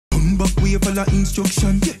we follow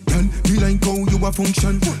instruction. Girl, me like how you a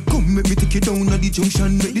function. Come make me take you down at the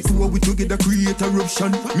junction. Make the two of we together create a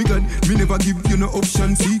eruption. Me God, me never give you no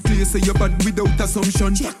option. See clear say you bad without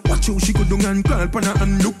assumption. Watch how she go down and call pana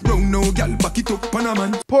and look round now, girl. Back it up, pana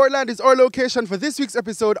man. Portland is our location for this week's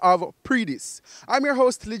episode of Pree Dis. I'm your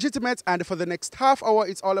host, Lijitimate, and for the next half hour,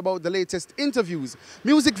 it's all about the latest interviews,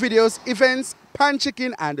 music videos, events, pan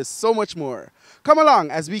chicken, and so much more. Come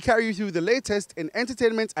along as we carry you through the latest in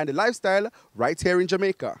entertainment and lifestyle right here in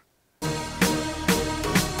Jamaica.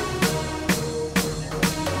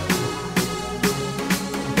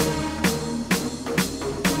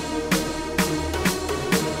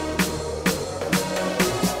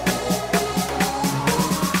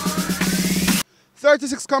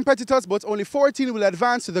 "36 competitors, but only 14 will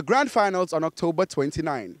advance to the grand finals on October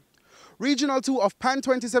 29. Regional 2 of PAN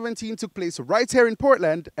 2017 took place right here in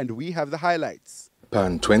Portland, and we have the highlights.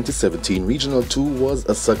 PAN 2017 Regional 2 was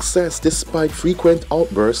a success despite frequent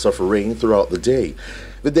outbursts of rain throughout the day.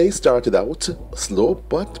 The day started out slow,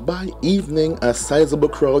 but by evening a sizable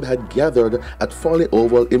crowd had gathered at Folly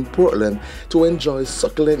Oval in Portland to enjoy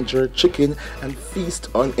succulent jerk chicken and feast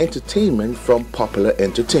on entertainment from popular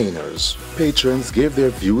entertainers. Patrons gave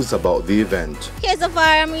their views about the event. Okay, so far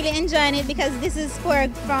I'm really enjoying it because this is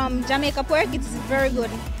pork from Jamaica pork. It's very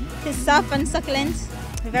good. It's soft and succulent.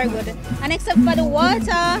 Very good. And except for the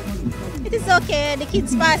water, it is okay. The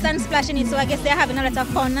kids pass and splash in it, so I guess they're having a lot of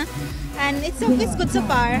fun. And it's good so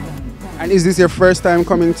far. And is this your first time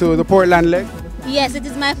coming to the Portland leg? Yes, it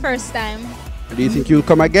is my first time. Do you think you'll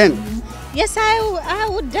come again? Yes, I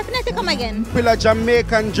would definitely come again. Popular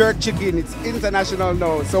Jamaican jerk chicken, it's international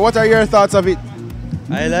now. So what are your thoughts of it?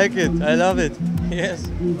 I like it, I love it, yes.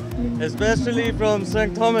 Especially from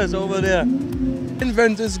St. Thomas over there.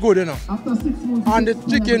 Invent is good, you know. And the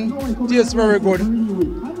chicken tastes very good.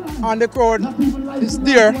 And the crowd is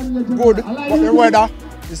there, good, but the weather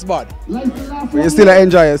is bad. But you still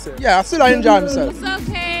enjoy yourself? Yeah, I still enjoy myself. It's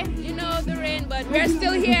okay, you know, the rain, but we're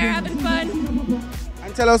still here having fun.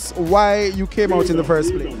 And tell us why you came out in the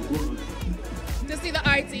first place. To see the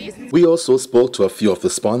artists. We also spoke to a few of the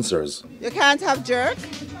sponsors. You can't have jerk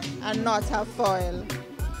and not have foil.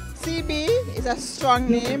 CB is a strong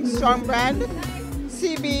name, strong brand.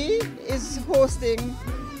 CB is hosting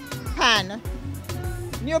PAN.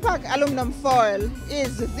 New Pack Aluminum Foil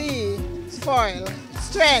is the foil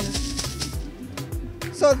strength.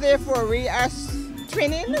 So therefore we are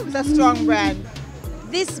twinning with a strong brand.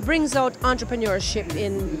 This brings out entrepreneurship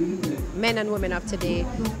in men and women of today.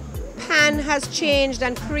 PAN has changed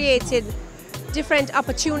and created different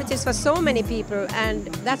opportunities for so many people, and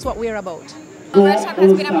that's what we're about. Our shop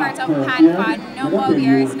has been a part of PAN for a number of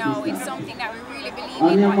years now. It's something that we really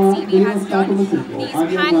believe in what CB has done. These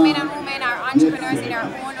PAN men and women are entrepreneurs in their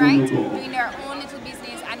own right, doing their own little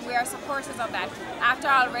business, and we are supporters of that. After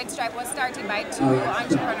all, Red Stripe was started by 2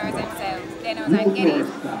 entrepreneurs themselves, Denos and Geddes.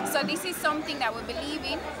 So this is something that we believe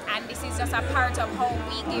in, and this is just a part of how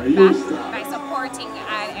we give back by supporting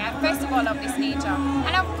a festival of this nature.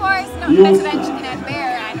 And of course, nothing better than chicken and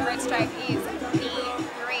bear, and Red Stripe is the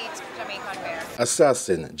great Jamaican bear.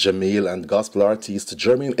 Assassin, Jamil and gospel artist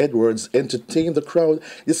Jermaine Edwards entertained the crowd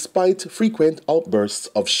despite frequent outbursts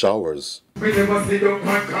of showers.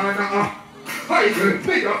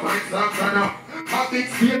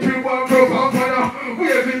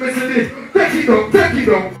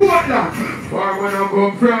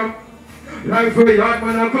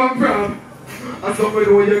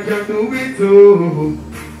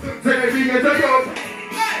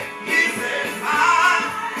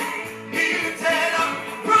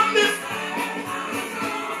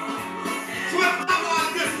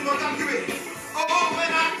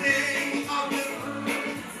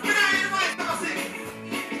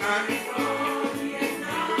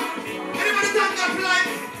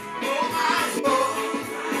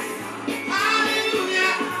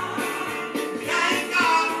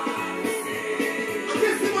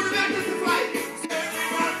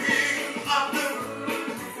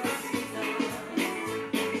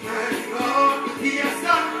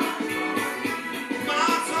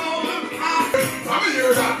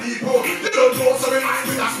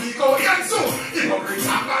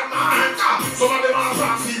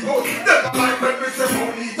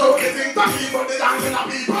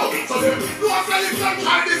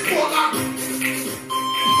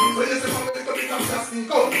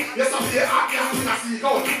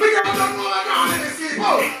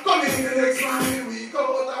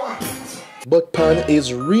 But PAN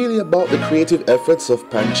is really about the creative efforts of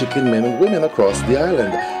pan chicken men and women across the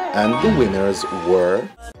island, and the winners were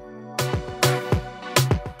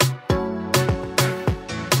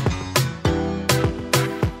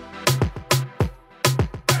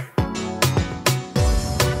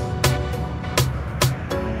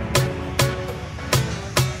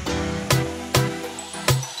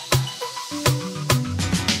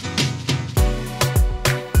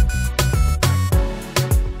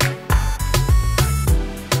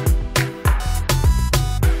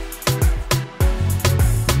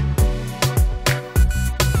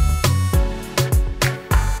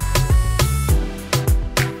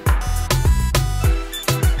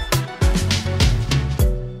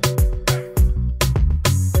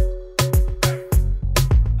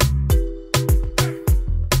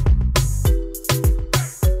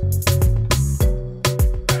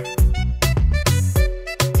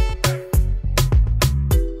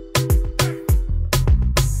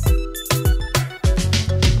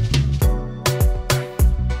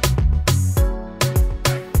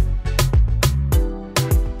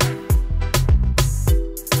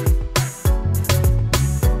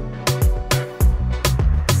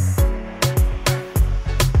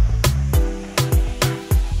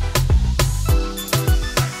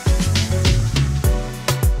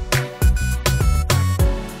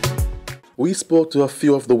we spoke to a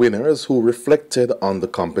few of the winners who reflected on the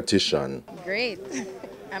competition. Great.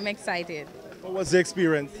 I'm excited. What was the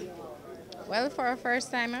experience? Well, for a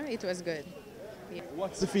first timer, it was good. Yeah.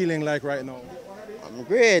 What's the feeling like right now?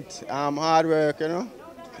 Great. Hard work, you know.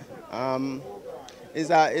 It's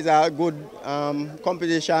a good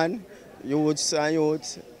competition. Youths and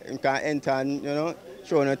youths can enter and, you know,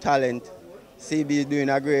 show no talent. CB is doing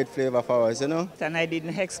a great flavor for us, you know. And I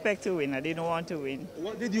didn't expect to win. I didn't want to win.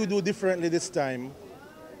 What did you do differently this time?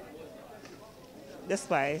 The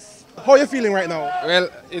spice. How are you feeling right now?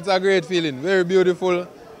 Well, it's a great feeling. Very beautiful.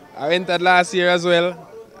 I entered last year as well.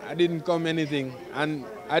 I didn't come anything. And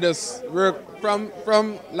I just work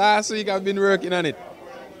from last week. I've been working on it.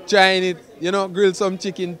 Trying it, you know, grill some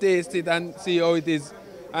chicken, taste it and see how it is.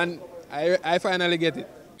 And I finally get it.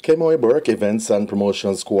 Kemoy Burke, Events and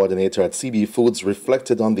Promotions Coordinator at CB Foods,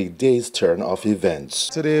 reflected on the day's turn of events.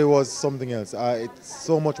 Today was something else. It's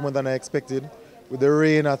so much more than I expected. With the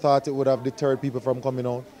rain, I thought it would have deterred people from coming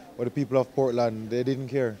out. But the people of Portland, they didn't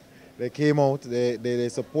care. They came out, they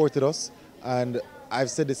supported us. And I've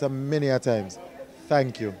said this many a times.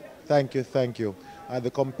 Thank you, thank you, thank you. And the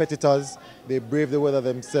competitors, they braved the weather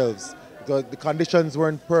themselves. Because the conditions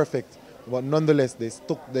weren't perfect. But nonetheless, they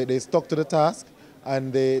stuck to the task.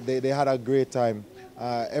 And they had a great time.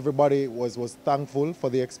 Everybody was thankful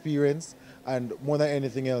for the experience, and more than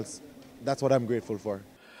anything else, that's what I'm grateful for.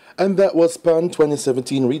 And that was PAN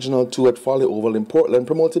 2017 Regional 2 at Folly Oval in Portland,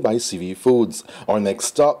 promoted by CB Foods. Our next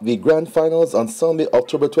stop, the Grand Finals on Sunday,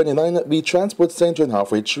 October 29 at the Transport Center in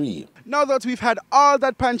Halfway Tree. Now that we've had all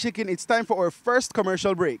that pan chicken, it's time for our first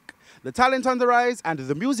commercial break. The talent on the rise and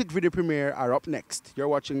the music video premiere are up next. You're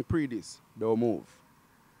watching Pree Dis. Don't move.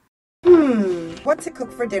 What to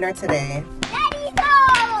cook for dinner today? Daddy's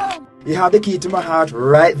home! You have the key to my heart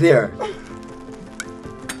right there.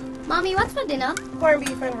 Mommy, what's for dinner? Corned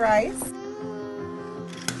beef and rice.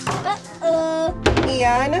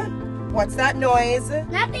 Ian, what's that noise?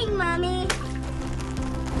 Nothing, Mommy.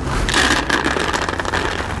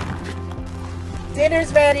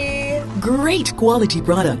 Dinner's ready. Great quality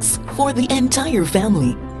products for the entire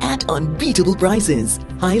family at unbeatable prices.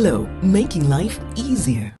 Hilo, making life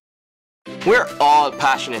easier. We're all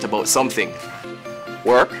passionate about something.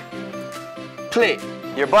 Work, play.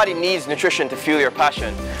 Your body needs nutrition to fuel your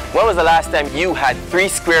passion. When was the last time you had 3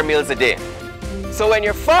 square meals a day? So when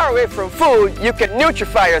you're far away from food, you can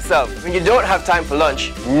nutrify yourself. When you don't have time for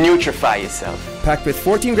lunch, nutrify yourself. Packed with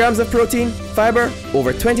 14 grams of protein, fiber,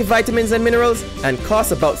 over 20 vitamins and minerals, and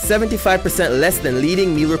costs about 75% less than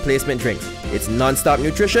leading meal replacement drinks. It's non-stop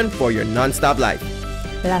nutrition for your non-stop life.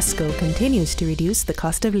 Lasco continues to reduce the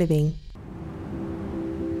cost of living.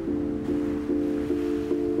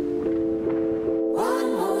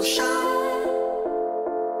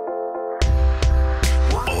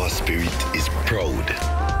 Our spirit is proud.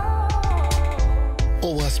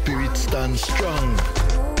 Our spirit stands strong.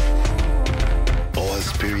 Our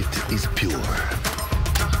spirit is pure.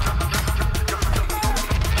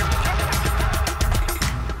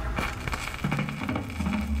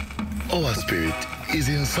 Our spirit is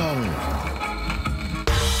in song.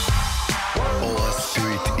 Our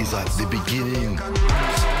spirit is at the beginning.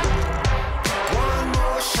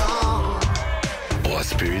 Our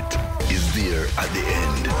spirit is there at the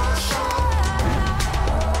end.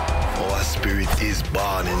 Our spirit is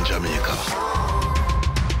born in Jamaica.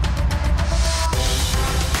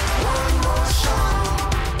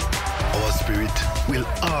 Our spirit will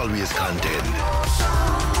always contend.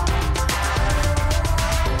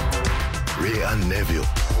 Wray and Nephew,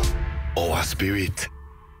 our spirit.